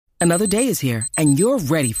Another day is here, and you're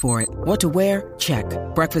ready for it. What to wear? Check.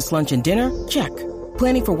 Breakfast, lunch, and dinner? Check.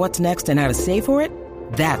 Planning for what's next and how to save for it?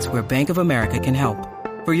 That's where Bank of America can help.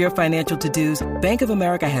 For your financial to-dos, Bank of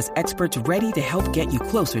America has experts ready to help get you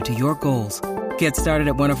closer to your goals. Get started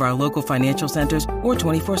at one of our local financial centers or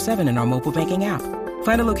 24/7 in our mobile banking app.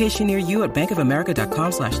 Find a location near you at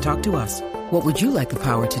bankofamerica.com/talktous. What would you like the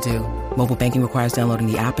power to do? Mobile banking requires downloading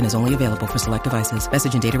the app and is only available for select devices.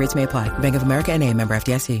 Message and data rates may apply. Bank of America N.A., member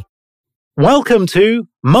FDIC. Welcome to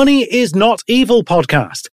Money is Not Evil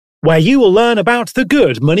podcast, where you will learn about the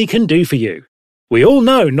good money can do for you. We all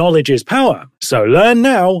know knowledge is power, so learn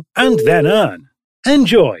now and then earn.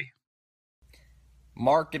 Enjoy.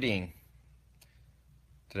 Marketing.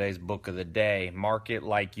 Today's book of the day, Market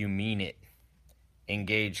Like You Mean It.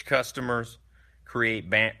 Engage customers, create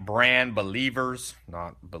brand believers,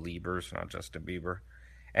 not Justin Bieber,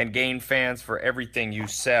 and gain fans for everything you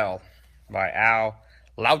sell, by Al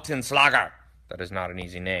Lautenschlager. That is not an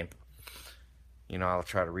easy name. You know, I'll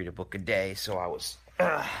try to read a book a day, so I was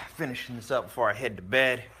finishing this up before I head to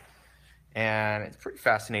bed. And it's a pretty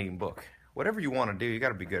fascinating book. Whatever you want to do, you got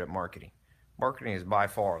to be good at marketing. Marketing is by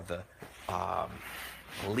far the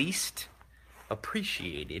least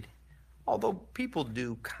appreciated, although people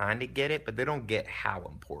do kind of get it, but they don't get how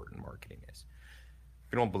important marketing is.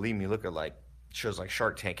 If you don't believe me, look at like shows like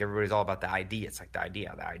Shark Tank. Everybody's all about the idea. It's like the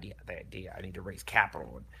idea. I need to raise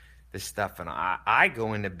capital and this stuff. And I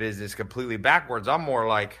go into business completely backwards. I'm more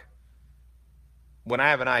like, when I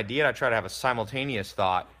have an idea, I try to have a simultaneous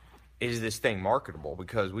thought. Is this thing marketable?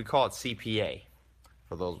 Because we call it CPA.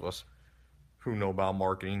 For those of us who know about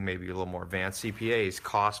marketing, maybe a little more advanced, CPA is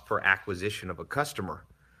cost per acquisition of a customer.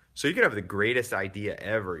 So you could have the greatest idea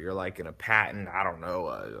ever. You're like in a patent,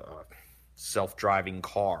 a self-driving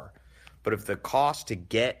car. But if the cost to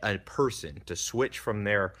get a person to switch from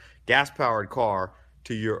their gas-powered car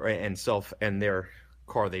to their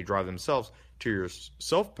car they drive themselves to your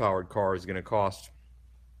self-powered car is going to cost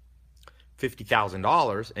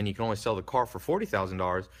 $50,000, and you can only sell the car for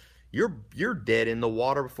 $40,000, you're dead in the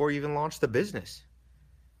water before you even launch the business.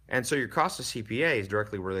 And so your cost of CPA is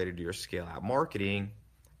directly related to your scale-out marketing.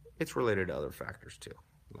 It's related to other factors too,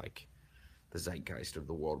 like the zeitgeist of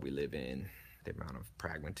the world we live in, the amount of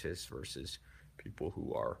pragmatists versus people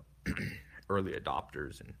who are early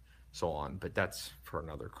adopters and so on. But that's for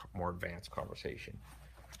another more advanced conversation.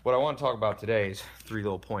 What I want to talk about today is 3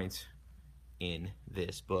 little points in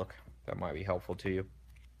this book that might be helpful to you.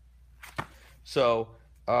 So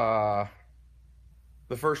the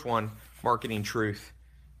first one, marketing truth.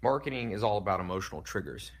 Marketing is all about emotional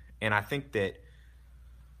triggers. And I think that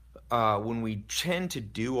when we tend to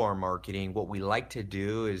do our marketing, what we like to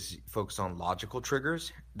do is focus on logical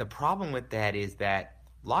triggers. The problem with that is that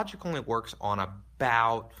logic only works on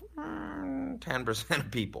about 10% of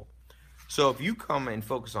people. So if you come and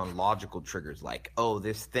focus on logical triggers like, oh,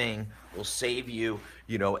 this thing will save you,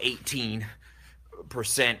 18%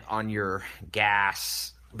 on your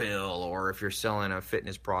gas bill, or if you're selling a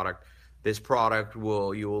fitness product, this product you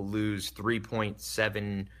will lose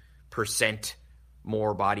 3.7%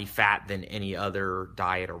 more body fat than any other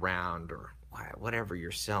diet around, or whatever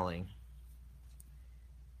you're selling.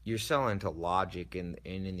 You're selling to logic, and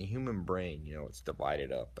in the human brain, it's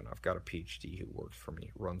divided up. And I've got a PhD who works for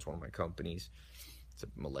me, runs one of my companies. It's a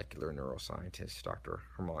molecular neuroscientist, Dr.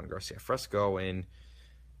 Herman Garcia Fresco, and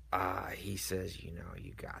he says, you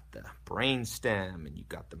got the brain stem, and you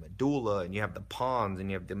got the medulla, and you have the pons,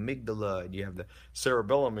 and you have the amygdala, and you have the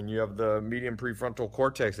cerebellum, and you have the median prefrontal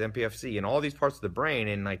cortex, MPFC, and all these parts of the brain,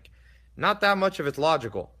 and not that much of it's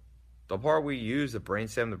logical. The part we use, the brain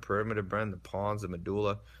stem, the primitive brain, the pons, the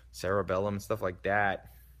medulla, cerebellum, and stuff like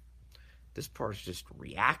that, this part's just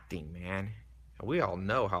reacting, man. And we all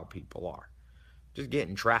know how people are. Just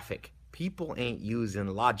getting traffic. People ain't using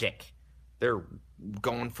logic. They're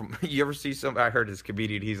going from, you ever see somebody, I heard this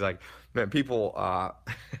comedian, he's like, man, people,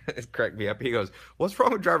 it cracked me up. He goes, what's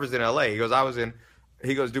wrong with drivers in LA? He goes,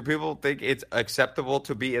 do people think it's acceptable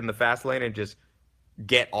to be in the fast lane and just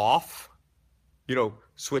get off?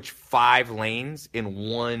 Switch 5 lanes in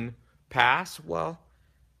one pass? Well,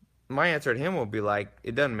 my answer to him will be like,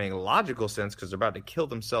 it doesn't make logical sense because they're about to kill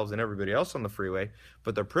themselves and everybody else on the freeway,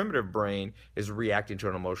 but their primitive brain is reacting to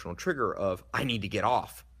an emotional trigger of, I need to get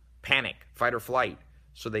off. Panic, fight or flight.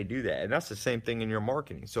 So they do that. And that's the same thing in your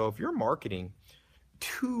marketing. So if you're marketing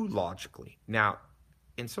too logically, now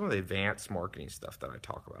in some of the advanced marketing stuff that I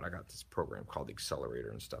talk about, I got this program called the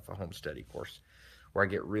Accelerator and stuff, a home study course where I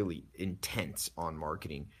get really intense on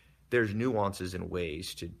marketing. There's nuances and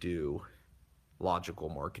ways to do logical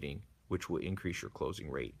marketing, which will increase your closing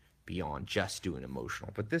rate beyond just doing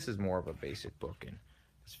emotional. But this is more of a basic book, and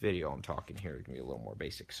This video I'm talking here is going to be a little more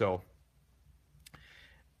basic. So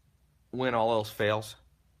when all else fails,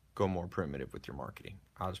 go more primitive with your marketing.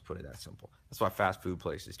 I'll just put it that simple. That's why fast food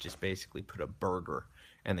places just basically put a burger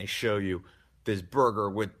and they show you this burger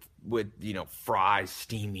with fries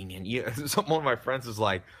steaming. And one of my friends was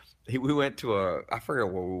like, we went to I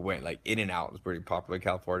forget where we went, like In-N-Out was pretty popular in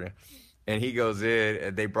California. And he goes in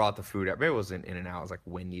and they brought the food out. Maybe it wasn't In-N-Out, it was like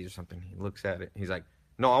Wendy's or something. He looks at it. He's like,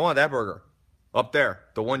 no, I want that burger. Up there,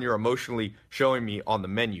 the one you're emotionally showing me on the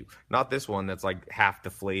menu. Not this one that's like half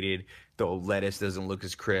deflated. The lettuce doesn't look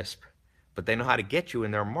as crisp. But they know how to get you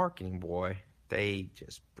in their marketing, boy. They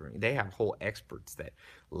have whole experts that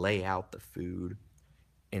lay out the food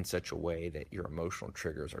in such a way that your emotional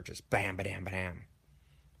triggers are just bam, bam, bam.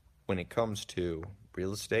 When it comes to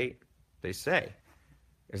real estate, they say,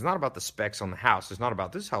 it's not about the specs on the house. It's not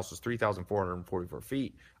about this house is 3,444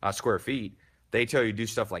 square feet. They tell you to do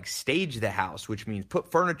stuff like stage the house, which means put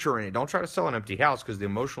furniture in it. Don't try to sell an empty house because the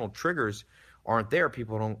emotional triggers aren't there.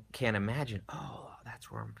 People can't imagine, oh, that's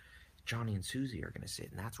where Johnny and Susie are going to sit,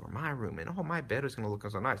 and that's where my room, and oh, my bed is going to look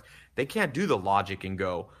so nice. They can't do the logic and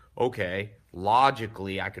go, okay,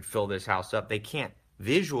 logically I could fill this house up. They can't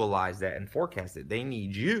visualize that and forecast it. They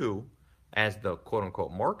need you as the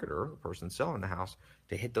quote-unquote marketer, the person selling the house,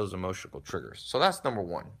 to hit those emotional triggers. So that's number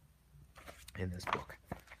one in this book.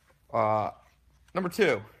 Number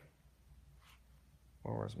two.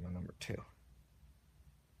 Where was my number two?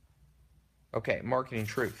 Okay, marketing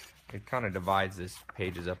truth. It kind of divides this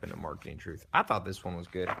pages up into marketing truth. I thought this one was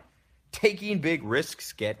good. Taking big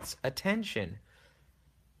risks gets attention.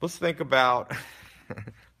 Let's think about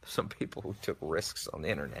some people who took risks on the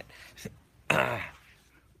internet.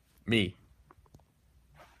 Me.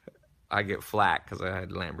 I get flack because I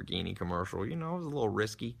had a Lamborghini commercial. It was a little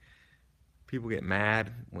risky. People get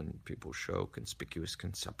mad when people show conspicuous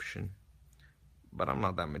consumption. But I'm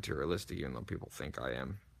not that materialistic, even though people think I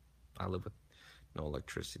am. I live with no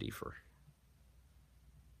electricity for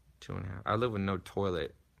 2.5. I live with no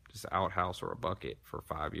toilet, just an outhouse or a bucket for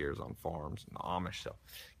 5 years on farms in the Amish. So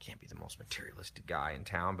can't be the most materialistic guy in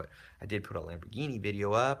town. But I did put a Lamborghini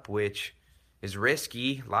video up, which is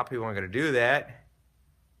risky. A lot of people aren't going to do that.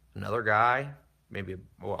 Another guy,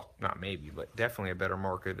 not maybe, but definitely a better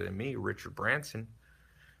marketer than me, Richard Branson.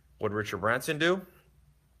 What did Richard Branson do?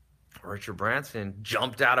 Richard Branson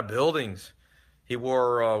jumped out of buildings. He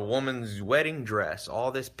wore a woman's wedding dress,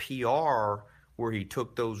 all this PR where he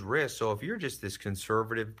took those risks. So if you're just this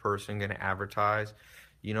conservative person going to advertise,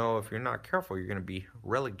 if you're not careful, you're going to be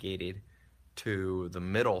relegated to the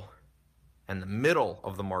middle. And the middle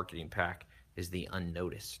of the marketing pack is the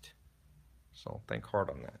unnoticed. So think hard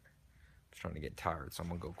on that. I'm trying to get tired, so I'm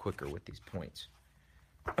going to go quicker with these points.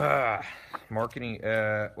 Marketing,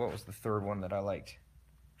 what was the third one that I liked?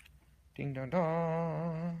 Ding dong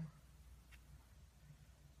dong.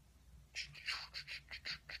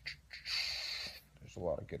 There's a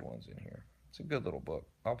lot of good ones in here. It's a good little book.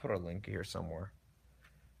 I'll put a link here somewhere.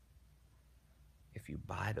 If you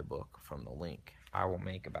buy the book from the link, I will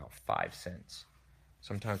make about 5 cents.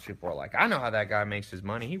 Sometimes people are like, I know how that guy makes his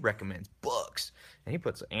money. He recommends books. And he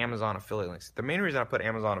puts Amazon affiliate links. The main reason I put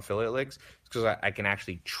Amazon affiliate links is because I can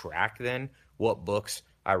actually track then what books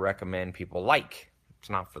I recommend people like. It's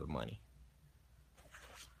not for the money.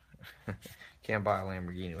 Can't buy a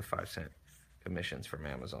Lamborghini with 5 cent commissions from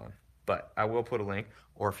Amazon. But I will put a link.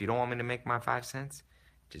 Or if you don't want me to make my 5 cents,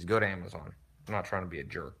 just go to Amazon. I'm not trying to be a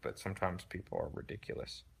jerk, but sometimes people are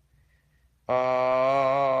ridiculous.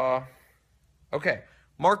 Okay,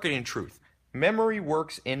 marketing truth. Memory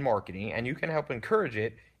works in marketing, and you can help encourage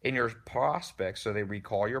it in your prospects so they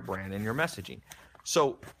recall your brand and your messaging.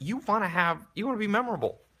 So you want to be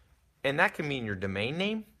memorable. And that can mean your domain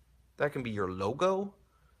name. That can be your logo.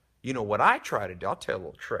 What I try to do, I'll tell you a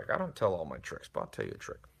little trick. I don't tell all my tricks, but I'll tell you a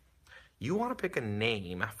trick. You want to pick a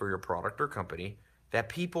name for your product or company that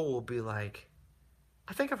people will be like,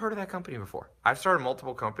 I think I've heard of that company before. I've started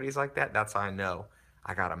multiple companies like that. That's how I know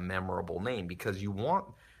I got a memorable name, because you want,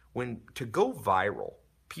 to go viral,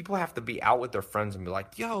 people have to be out with their friends and be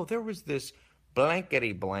like, yo, there was this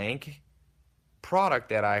blankety blank product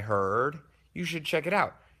that I heard. You should check it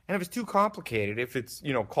out. And if it's too complicated, if it's,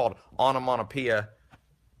 called onomatopoeia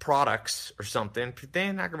products or something,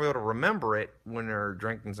 they're not going to be able to remember it when they're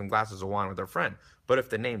drinking some glasses of wine with their friend. But if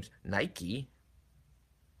the name's Nike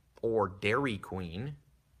or Dairy Queen,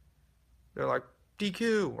 they're like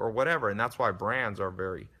DQ or whatever. And that's why brands are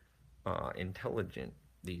very intelligent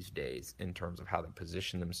these days in terms of how they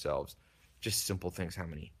position themselves. Just simple things, how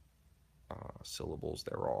many syllables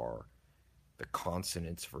there are, the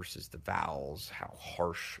consonants versus the vowels, how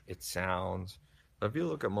harsh it sounds. If you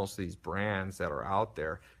look at most of these brands that are out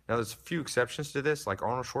there, now there's a few exceptions to this, like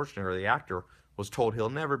Arnold Schwarzenegger, the actor, was told he'll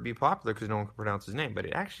never be popular because no one can pronounce his name, but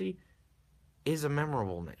it actually is a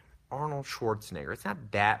memorable name. Arnold Schwarzenegger. It's not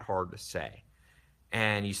that hard to say.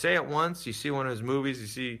 And you say it once, you see one of his movies, you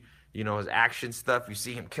see, his action stuff, you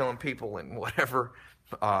see him killing people in whatever,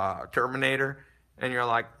 Terminator, and you're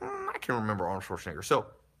like, I can remember Arnold Schwarzenegger. So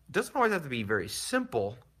it doesn't always have to be very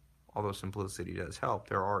simple, although simplicity does help.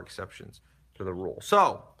 There are exceptions to the rule.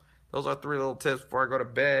 So those are 3 little tips before I go to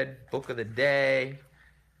bed. Book of the day.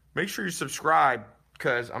 Make sure you subscribe,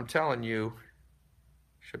 because I'm telling you,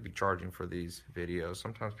 should be charging for these videos.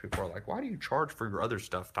 Sometimes people are like, why do you charge for your other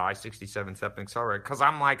stuff, Ty? 67-step accelerator. Because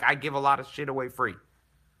I'm like, I give a lot of shit away free.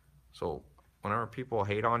 So whenever people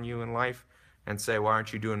hate on you in life and say, why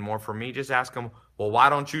aren't you doing more for me? Just ask them, well, why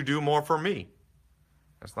don't you do more for me?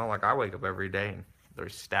 It's not like I wake up every day and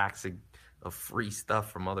there's stacks of free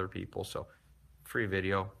stuff from other people. So free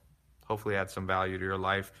video. Hopefully add some value to your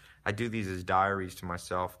life. I do these as diaries to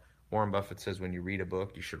myself. Warren Buffett says when you read a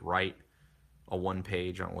book, you should write a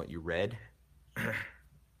 1-page on what you read.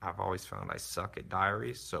 I've always found I suck at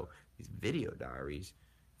diaries, so these video diaries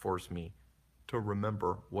force me to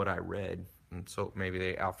remember what I read, and so maybe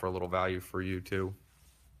they offer a little value for you too.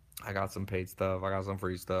 I got some paid stuff, I got some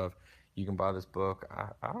free stuff. You can buy this book.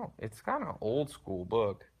 I don't. It's kind of old school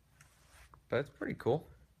book, but it's pretty cool.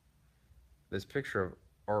 This picture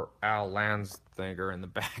of Al Landsthinger in the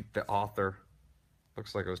back, the author,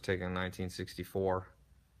 looks like it was taken in 1964.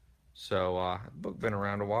 So, book been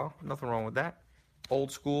around a while. Nothing wrong with that. Old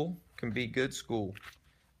school can be good school.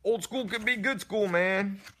 Old school can be good school,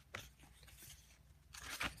 man.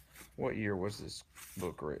 What year was this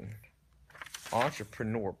book written?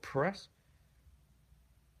 Entrepreneur Press.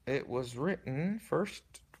 It was written, first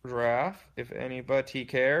draft, if anybody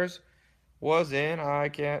cares, was in, I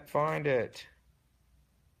can't find it.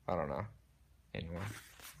 I don't know. Anyway,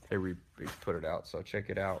 they put it out, so check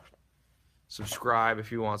it out. Subscribe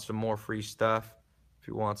if you want some more free stuff. If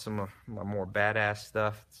you want some more badass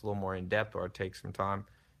stuff, it's a little more in-depth or it takes some time,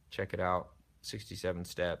 check it out.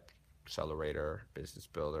 67-step accelerator, business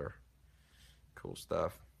builder, cool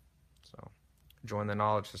stuff. So join the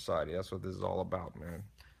Knowledge Society. That's what this is all about, man.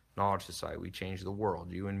 Knowledge Society. We change the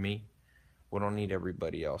world, you and me. We don't need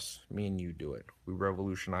everybody else. Me and you do it. We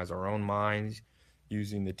revolutionize our own minds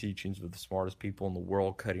using the teachings of the smartest people in the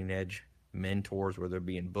world, cutting edge mentors, whether it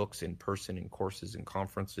be in books, in person, in courses, in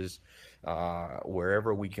conferences,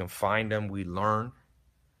 wherever we can find them, we learn.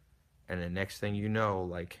 And the next thing you know,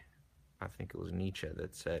 like I think it was Nietzsche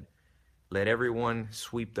that said, let everyone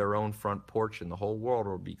sweep their own front porch and the whole world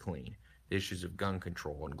will be clean. The issues of gun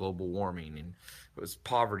control and global warming and it was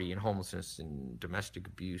poverty and homelessness and domestic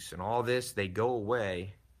abuse and all this, they go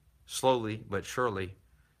away slowly but surely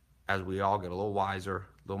as we all get a little wiser,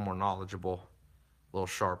 a little more knowledgeable, a little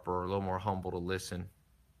sharper, a little more humble to listen.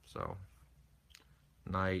 So,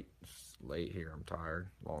 night, it's late here, I'm tired,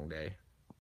 long day.